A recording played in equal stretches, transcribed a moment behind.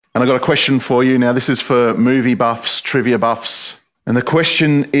And I've got a question for you. Now, this is for movie buffs, trivia buffs. And the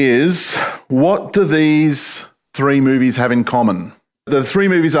question is, what do these three movies have in common? The three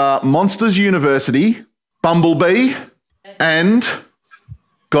movies are Monsters University, Bumblebee, and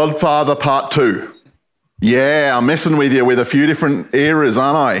Godfather Part 2. Yeah, I'm messing with you with a few different eras,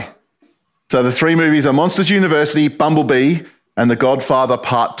 aren't I? So the three movies are Monsters University, Bumblebee, and The Godfather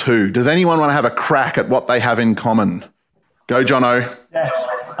Part 2. Does anyone want to have a crack at what they have in common? Go, Jono. Yes,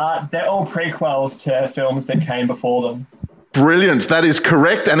 they're all prequels to films that came before them. Brilliant. That is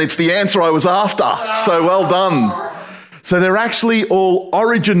correct, and it's the answer I was after. So well done. So they're actually all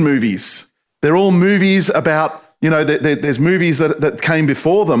origin movies. They're all movies about, there's movies that came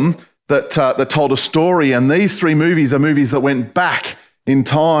before them that told a story, and these three movies are movies that went back in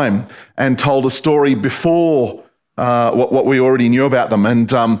time and told a story before what we already knew about them. And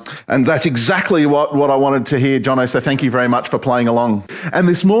that's exactly what I wanted to hear, Jono, so thank you very much for playing along. And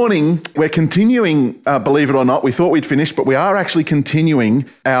this morning, we're continuing, believe it or not, we thought we'd finished, but we are actually continuing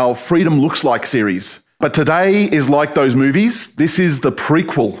our Freedom Looks Like series. But today is like those movies. This is the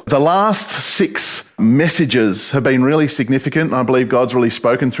prequel. The last 6 messages have been really significant, and I believe God's really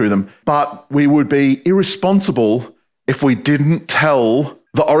spoken through them. But we would be irresponsible if we didn't tell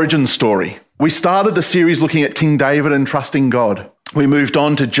the origin story. We started the series looking at King David and trusting God. We moved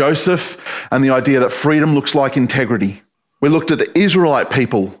on to Joseph and the idea that freedom looks like integrity. We looked at the Israelite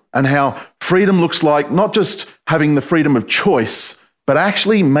people and how freedom looks like not just having the freedom of choice, but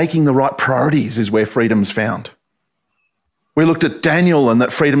actually making the right priorities is where freedom's found. We looked at Daniel and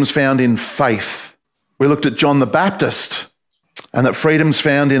that freedom's found in faith. We looked at John the Baptist and that freedom's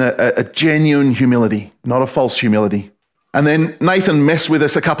found in a genuine humility, not a false humility. And then Nathan messed with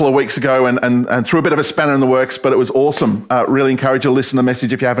us a couple of weeks ago and threw a bit of a spanner in the works, but it was awesome. Really encourage you to listen to the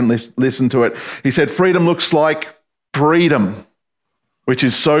message if you haven't listened to it. He said, freedom looks like freedom, which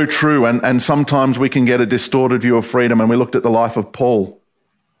is so true. And sometimes we can get a distorted view of freedom. And we looked at the life of Paul.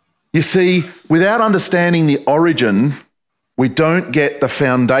 You see, without understanding the origin, we don't get the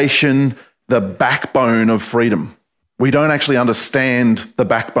foundation, the backbone of freedom. We don't actually understand the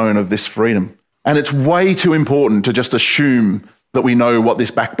backbone of this freedom. And it's way too important to just assume that we know what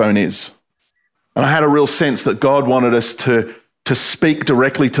this backbone is. And I had a real sense that God wanted us to speak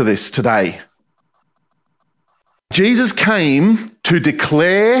directly to this today. Jesus came to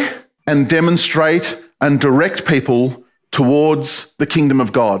declare and demonstrate and direct people towards the kingdom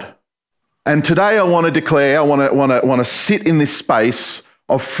of God. And today I want to declare, I want to sit in this space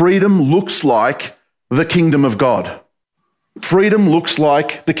of freedom looks like the kingdom of God. Freedom looks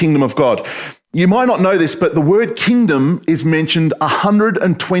like the kingdom of God. You might not know this, but the word kingdom is mentioned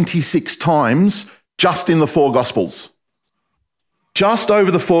 126 times just in the 4 Gospels. Just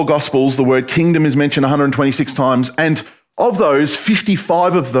over the 4 Gospels, the word kingdom is mentioned 126 times, and of those,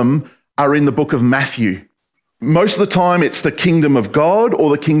 55 of them are in the book of Matthew. Most of the time, it's the kingdom of God or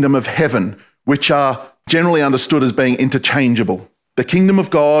the kingdom of heaven, which are generally understood as being interchangeable. The kingdom of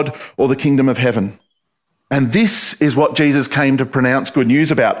God or the kingdom of heaven. And this is what Jesus came to pronounce good news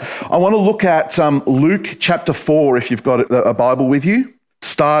about. I want to look at Luke chapter 4, if you've got a Bible with you,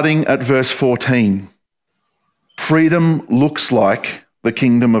 starting at verse 14. Freedom looks like the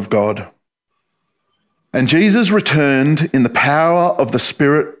kingdom of God. And Jesus returned in the power of the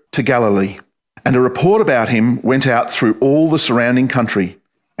Spirit to Galilee, and a report about him went out through all the surrounding country,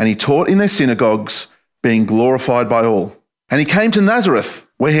 and he taught in their synagogues, being glorified by all. And he came to Nazareth,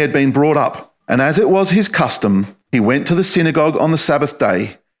 where he had been brought up. And as it was his custom, he went to the synagogue on the Sabbath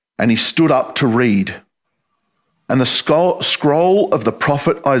day, and he stood up to read. And the scroll of the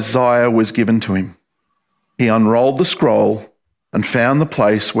prophet Isaiah was given to him. He unrolled the scroll and found the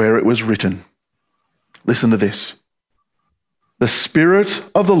place where it was written. Listen to this. The Spirit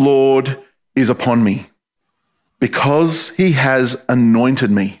of the Lord is upon me, because he has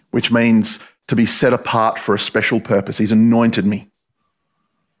anointed me, which means to be set apart for a special purpose. He's anointed me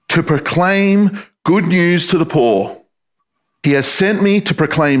to proclaim good news to the poor. He has sent me to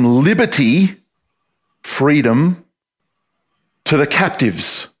proclaim liberty, freedom, to the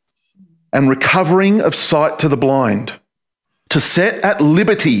captives, and recovering of sight to the blind, to set at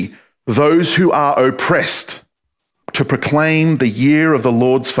liberty those who are oppressed, to proclaim the year of the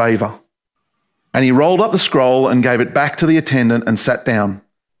Lord's favour. And he rolled up the scroll and gave it back to the attendant and sat down.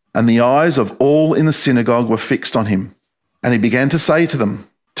 And the eyes of all in the synagogue were fixed on him. And he began to say to them,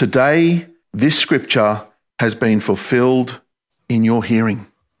 today this scripture has been fulfilled in your hearing.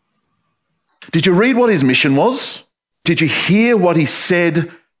 Did you read what his mission was? Did you hear what he said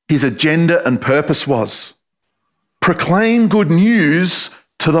his agenda and purpose was? Proclaim good news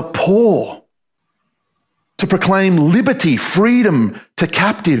to the poor, to proclaim liberty, freedom to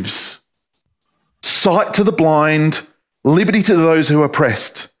captives, sight to the blind, liberty to those who are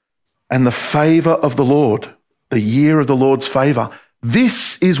oppressed, and the favor of the Lord, the year of the Lord's favor.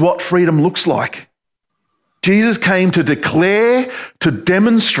 This is what freedom looks like. Jesus came to declare, to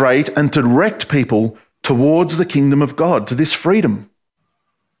demonstrate, and to direct people towards the kingdom of God, to this freedom.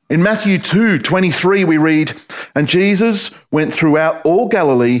 In Matthew 2:23, we read, "And Jesus went throughout all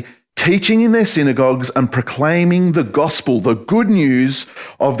Galilee, teaching in their synagogues and proclaiming the gospel, the good news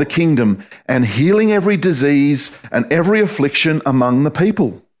of the kingdom, and healing every disease and every affliction among the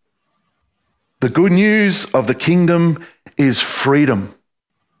people." The good news of the kingdom is freedom.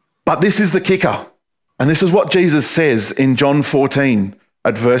 But this is the kicker. And this is what Jesus says in John 14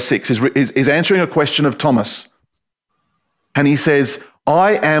 at verse 6. He's answering a question of Thomas. And he says,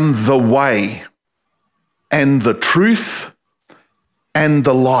 "I am the way and the truth and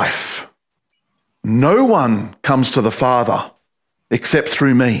the life. No one comes to the Father except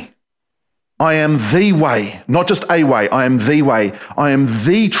through me. I am the way," not just a way, I am the way. "I am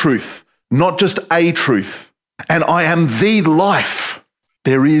the truth," not just a truth. "And I am the life."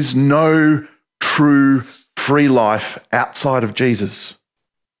 There is no true free life outside of Jesus.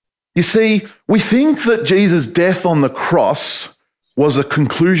 You see, we think that Jesus' death on the cross was a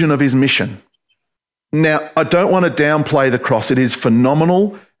conclusion of his mission. Now, I don't want to downplay the cross. It is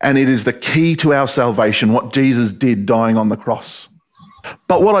phenomenal, and it is the key to our salvation, what Jesus did dying on the cross.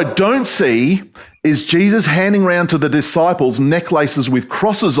 But what I don't see is Jesus handing around to the disciples necklaces with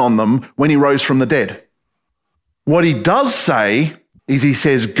crosses on them when he rose from the dead. What he does say is he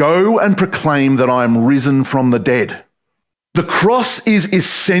says, "Go and proclaim that I am risen from the dead." The cross is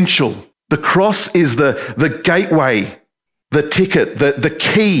essential. The cross is the gateway, the ticket, the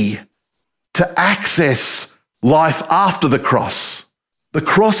key to access life after the cross. The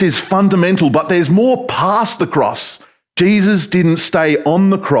cross is fundamental, but there's more past the cross. Jesus didn't stay on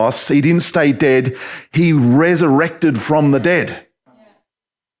the cross. He didn't stay dead. He resurrected from the dead.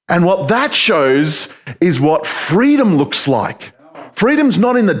 And what that shows is what freedom looks like. Freedom's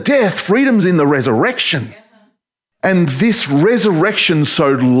not in the death, freedom's in the resurrection. And this resurrection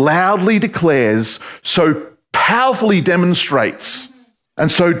so loudly declares, so powerfully demonstrates, and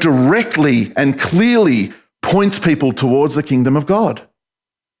so directly and clearly points people towards the kingdom of God.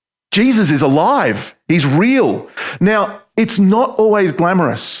 Jesus is alive. He's real. Now, it's not always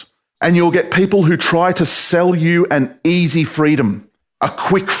glamorous, and you'll get people who try to sell you an easy freedom, a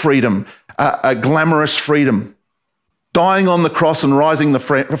quick freedom, a glamorous freedom. Dying on the cross and rising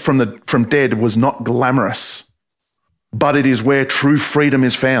from dead was not glamorous, but it is where true freedom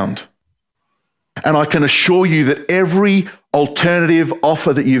is found. And I can assure you that every alternative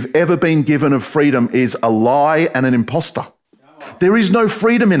offer that you've ever been given of freedom is a lie and an imposter. There is no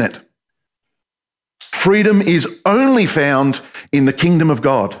freedom in it. Freedom is only found in the kingdom of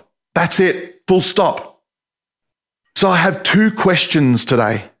God. That's it, full stop. So I have two questions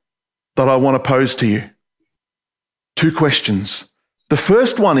today that I want to pose to you. Two questions. The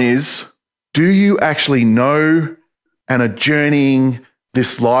first one is, do you actually know and are journeying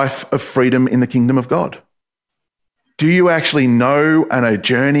this life of freedom in the kingdom of God? Do you actually know and are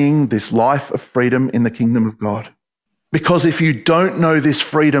journeying this life of freedom in the kingdom of God? Because if you don't know this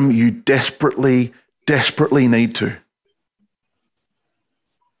freedom, you desperately, desperately need to.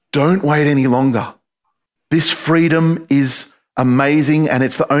 Don't wait any longer. This freedom is amazing, and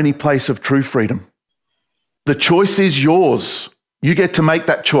it's the only place of true freedom. The choice is yours. You get to make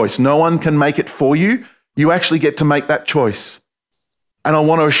that choice. No one can make it for you. You actually get to make that choice. And I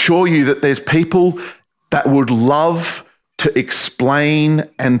want to assure you that there's people that would love to explain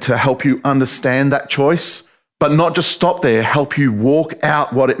and to help you understand that choice, but not just stop there, help you walk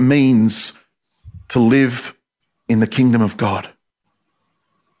out what it means to live in the kingdom of God,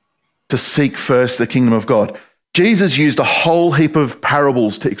 to seek first the kingdom of God. Jesus used a whole heap of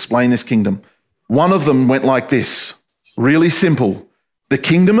parables to explain this kingdom. One of them went like this, really simple. The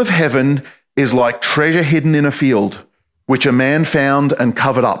kingdom of heaven is like treasure hidden in a field, which a man found and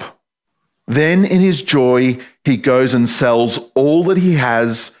covered up. Then in his joy, he goes and sells all that he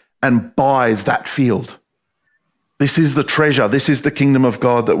has and buys that field. This is the treasure. This is the kingdom of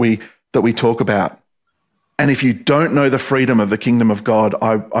God that we talk about. And if you don't know the freedom of the kingdom of God,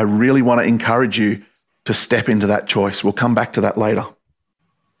 I really want to encourage you to step into that choice. We'll come back to that later.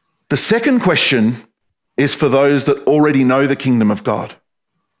 The second question is for those that already know the kingdom of God.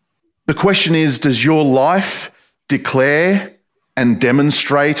 The question is, does your life declare and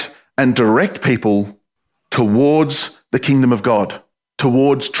demonstrate and direct people towards the kingdom of God,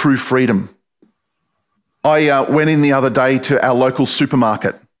 towards true freedom? I went in the other day to our local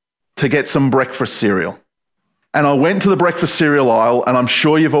supermarket to get some breakfast cereal. and I went to the breakfast cereal aisle, and I'm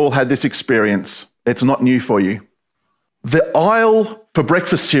sure you've all had this experience. It's not new for you. The aisle for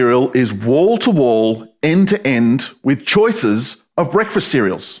breakfast cereal is wall to wall, end to end, with choices of breakfast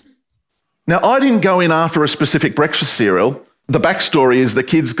cereals. Now, I didn't go in after a specific breakfast cereal. The backstory is the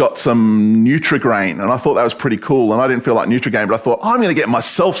kids got some Nutri-Grain, and I thought that was pretty cool, and I didn't feel like Nutri-Grain, but I thought, I'm going to get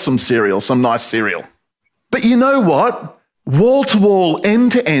myself some cereal, some nice cereal. But you know what? Wall to wall,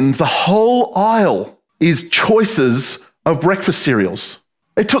 end to end, the whole aisle is choices of breakfast cereals.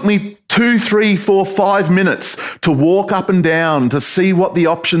 It took me 2, 3, 4, 5 minutes to walk up and down to see what the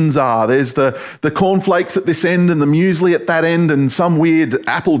options are. There's the cornflakes at this end and the muesli at that end and some weird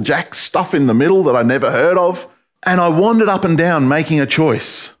Apple Jack stuff in the middle that I never heard of. And I wandered up and down making a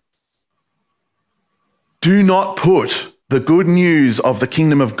choice. Do not put the good news of the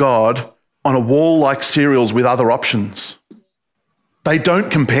kingdom of God on a wall like cereals with other options. They don't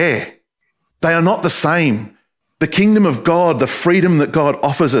compare. They are not the same. The kingdom of God, the freedom that God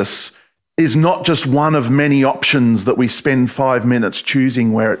offers us, is not just one of many options that we spend 5 minutes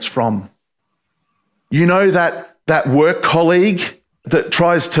choosing where it's from. You know that work colleague that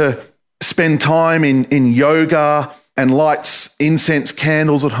tries to spend time in yoga and lights incense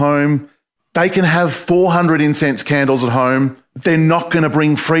candles at home? They can have 400 incense candles at home. They're not going to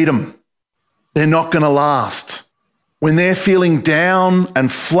bring freedom. They're not going to last. When they're feeling down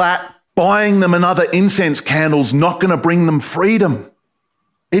and flat, buying them another incense candle's not going to bring them freedom.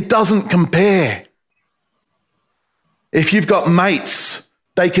 It doesn't compare. If you've got mates,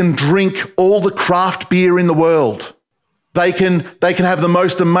 they can drink all the craft beer in the world. They can have the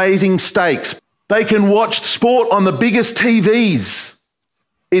most amazing steaks. They can watch sport on the biggest TVs.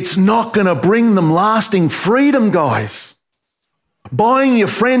 It's not going to bring them lasting freedom, guys. Buying your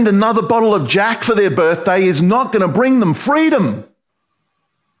friend another bottle of Jack for their birthday is not going to bring them freedom.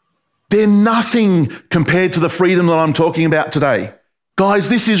 They're nothing compared to the freedom that I'm talking about today. Guys,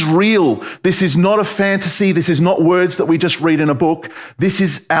 this is real. This is not a fantasy. This is not words that we just read in a book. This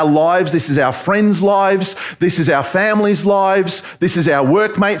is our lives. This is our friends' lives. This is our families' lives. This is our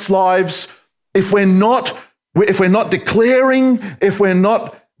workmates' lives. If we're not declaring, if we're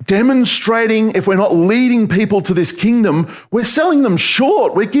not demonstrating, if we're not leading people to this kingdom, we're selling them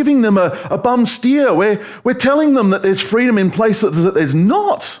short. We're giving them a bum steer. We're telling them that there's freedom in place that there's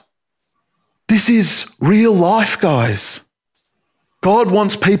not. This is real life, guys. God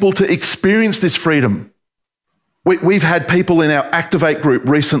wants people to experience this freedom. We've had people in our Activate group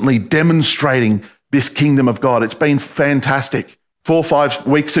recently demonstrating this kingdom of God. It's been fantastic. 4 or 5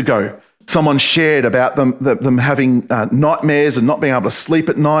 weeks ago, someone shared about them having nightmares and not being able to sleep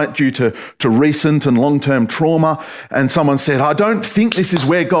at night due to recent and long-term trauma. And someone said, I don't think this is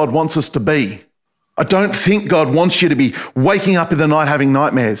where God wants us to be. I don't think God wants you to be waking up in the night having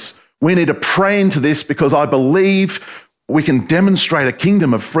nightmares. We need to pray into this because I believe we can demonstrate a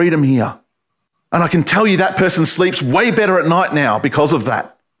kingdom of freedom here. And I can tell you that person sleeps way better at night now because of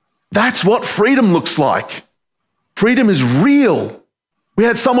that. That's what freedom looks like. Freedom is real. We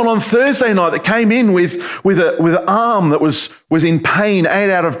had someone on Thursday night that came in with an arm that was in pain,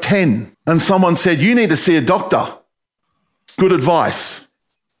 8 out of 10. And someone said, you need to see a doctor. Good advice.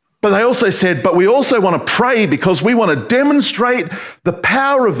 But they also said, but we also want to pray because we want to demonstrate the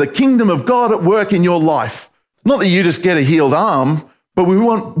power of the kingdom of God at work in your life. Not that you just get a healed arm, but we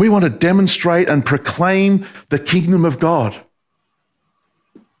want to demonstrate and proclaim the kingdom of God.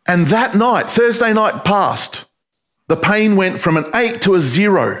 And that night, Thursday night passed. The pain went from an 8 to a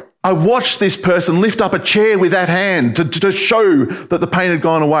 0. I watched this person lift up a chair with that hand to show that the pain had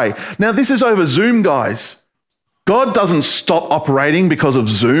gone away. Now, this is over Zoom, guys. God doesn't stop operating because of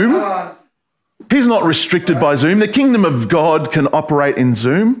Zoom. He's not restricted by Zoom. The kingdom of God can operate in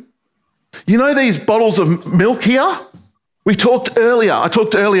Zoom. You know these bottles of milk here? I talked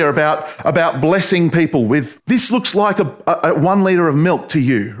earlier about blessing people with, this looks like a 1 litre of milk to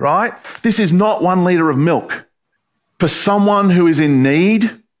you, right? This is not 1 litre of milk. For someone who is in need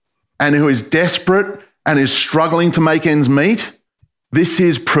and who is desperate and is struggling to make ends meet, this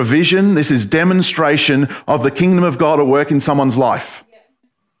is provision, this is demonstration of the kingdom of God at work in someone's life.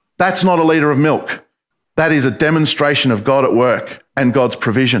 That's not a litre of milk. That is a demonstration of God at work and God's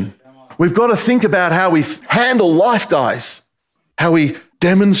provision. We've got to think about how we handle life, guys, how we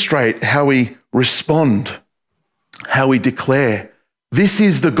demonstrate, how we respond, how we declare. This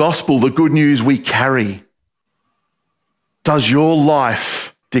is the gospel, the good news we carry. Does your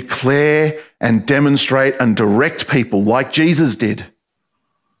life declare and demonstrate and direct people like Jesus did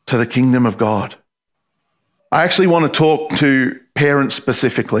to the kingdom of God? I actually want to talk to parents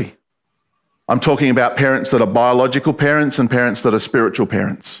specifically. I'm talking about parents that are biological parents and parents that are spiritual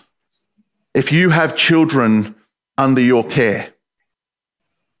parents. If you have children under your care.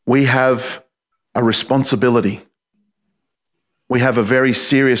 We have a responsibility. We have a very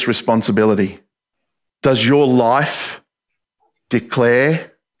serious responsibility. Does your life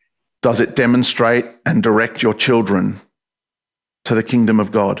declare, does it demonstrate and direct your children to the kingdom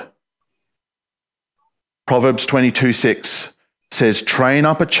of God? Proverbs 22:6 says, train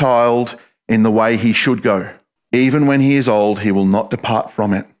up a child in the way he should go. Even when he is old, he will not depart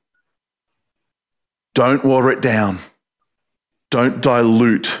from it. Don't water it down. Don't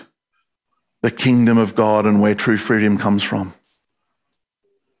dilute the kingdom of God and where true freedom comes from.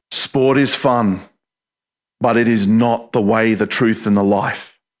 Sport is fun, but it is not the way, the truth, and the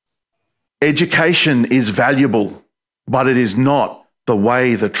life. Education is valuable, but it is not the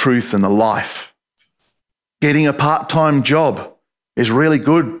way, the truth, and the life. Getting a part-time job is really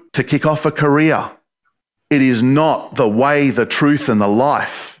good to kick off a career. It is not the way, the truth, and the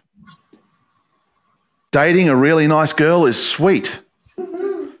life. Dating a really nice girl is sweet.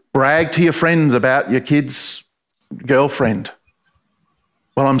 Brag to your friends about your kid's girlfriend.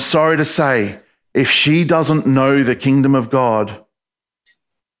 Well, I'm sorry to say, if she doesn't know the kingdom of God,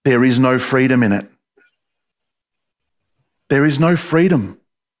 there is no freedom in it. There is no freedom.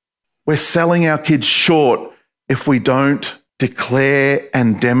 We're selling our kids short if we don't declare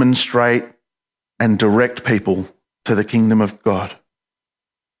and demonstrate and direct people to the kingdom of God.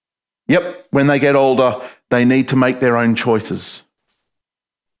 Yep, when they get older, they need to make their own choices.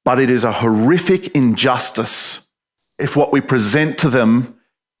 But it is a horrific injustice if what we present to them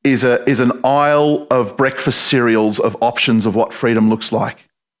is an aisle of breakfast cereals of options of what freedom looks like,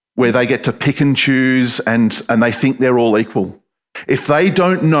 where they get to pick and choose and they think they're all equal. If they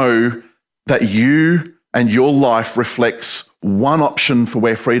don't know that you and your life reflects one option for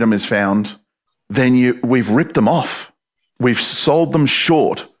where freedom is found, then we've ripped them off. We've sold them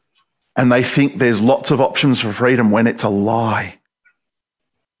short, and they think there's lots of options for freedom when it's a lie.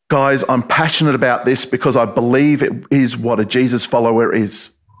 Guys, I'm passionate about this because I believe it is what a Jesus follower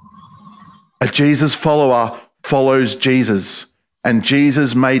is. A Jesus follower follows Jesus, and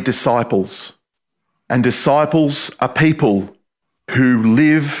Jesus made disciples. And disciples are people who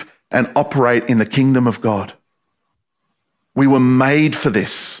live and operate in the kingdom of God. We were made for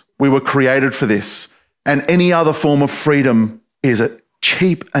this. We were created for this. And any other form of freedom is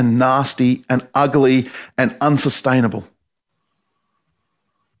cheap and nasty and ugly and unsustainable.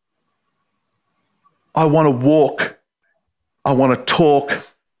 I want to walk. I want to talk.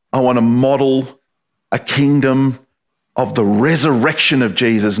 I want to model a kingdom of the resurrection of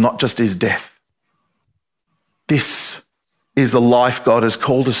Jesus, not just his death. This is the life God has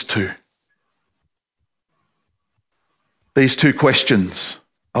called us to. These two questions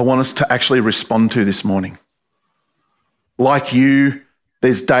I want us to actually respond to this morning. Like you,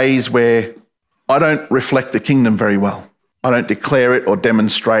 there's days where I don't reflect the kingdom very well. I don't declare it or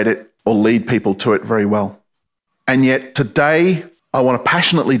demonstrate it or lead people to it very well. And yet today, I want to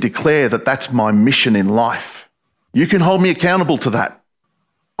passionately declare that that's my mission in life. You can hold me accountable to that.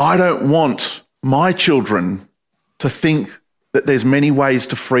 I don't want my children to think that there's many ways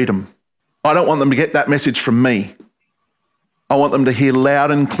to freedom. I don't want them to get that message from me. I want them to hear loud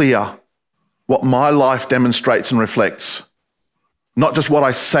and clear what my life demonstrates and reflects. Not just what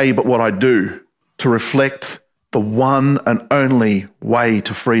I say, but what I do to reflect the one and only way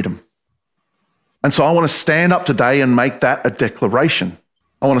to freedom. And so I want to stand up today and make that a declaration.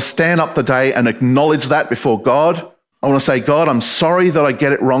 I want to stand up today and acknowledge that before God. I want to say, God, I'm sorry that I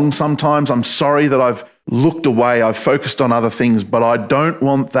get it wrong sometimes. I'm sorry that I've looked away. I've focused on other things, but I don't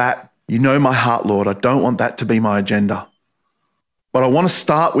want that. You know my heart, Lord. I don't want that to be my agenda. But I want to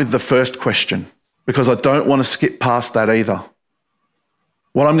start with the first question because I don't want to skip past that either.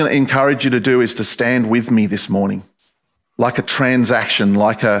 What I'm going to encourage you to do is to stand with me this morning, like a transaction,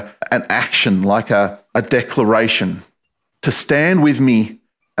 like an action, like a declaration, to stand with me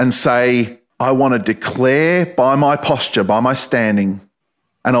and say, I want to declare by my posture, by my standing,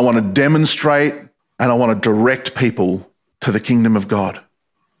 and I want to demonstrate and I want to direct people to the kingdom of God.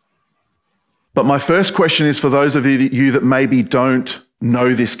 But my first question is for those of you that maybe don't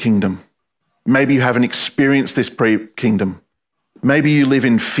know this kingdom. Maybe you haven't experienced this kingdom. Maybe you live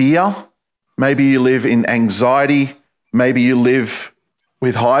in fear. Maybe you live in anxiety. Maybe you live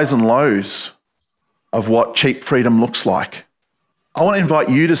with highs and lows of what cheap freedom looks like. I want to invite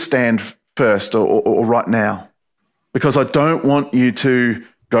you to stand first or right now, because I don't want you to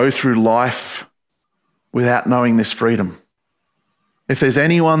go through life without knowing this freedom. If there's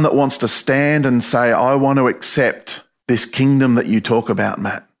anyone that wants to stand and say, I want to accept this kingdom that you talk about,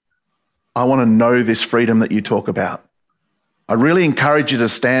 Matt. I want to know this freedom that you talk about. I really encourage you to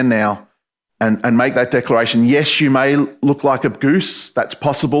stand now, and make that declaration. Yes, you may look like a goose. That's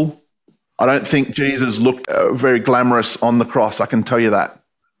possible. I don't think Jesus looked very glamorous on the cross. I can tell you that.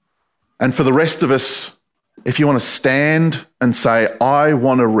 And for the rest of us, if you want to stand and say, I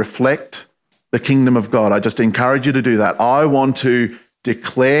want to reflect the kingdom of God, I just encourage you to do that. I want to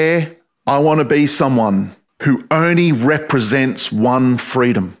declare, I want to be someone who only represents one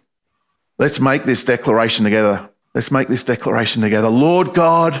freedom. Let's make this declaration together. Let's make this declaration together. Lord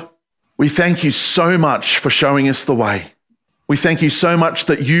God, we thank you so much for showing us the way. We thank you so much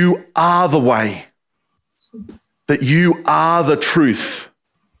that you are the way, that you are the truth,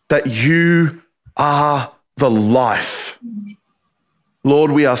 that you are the life.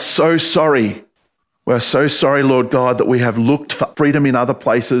 Lord, we are so sorry. We're so sorry, Lord God, that we have looked for freedom in other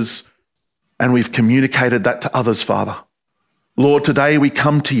places and we've communicated that to others, Father. Lord, today we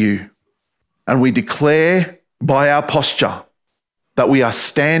come to you and we declare by our posture that we are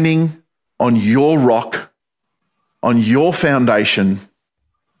standing on your rock, on your foundation,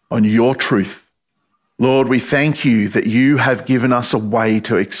 on your truth. Lord, we thank you that you have given us a way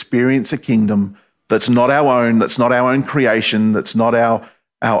to experience a kingdom that's not our own creation, that's not our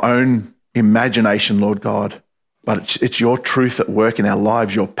own imagination, Lord God, but it's your truth at work in our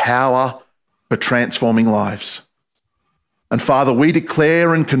lives, your power for transforming lives. And Father, we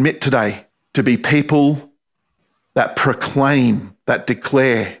declare and commit today to be people that proclaim, that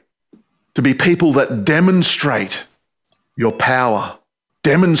declare, to be people that demonstrate your power,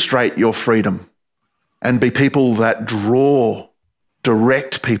 demonstrate your freedom, and be people that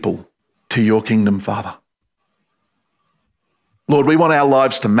direct people to your kingdom, Father. Lord, we want our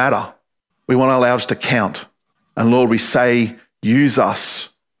lives to matter. We want our lives to count. And Lord, we say, use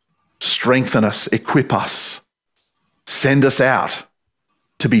us, strengthen us, equip us, send us out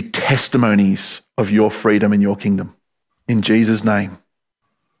to be testimonies of your freedom and your kingdom. In Jesus' name,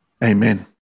 amen.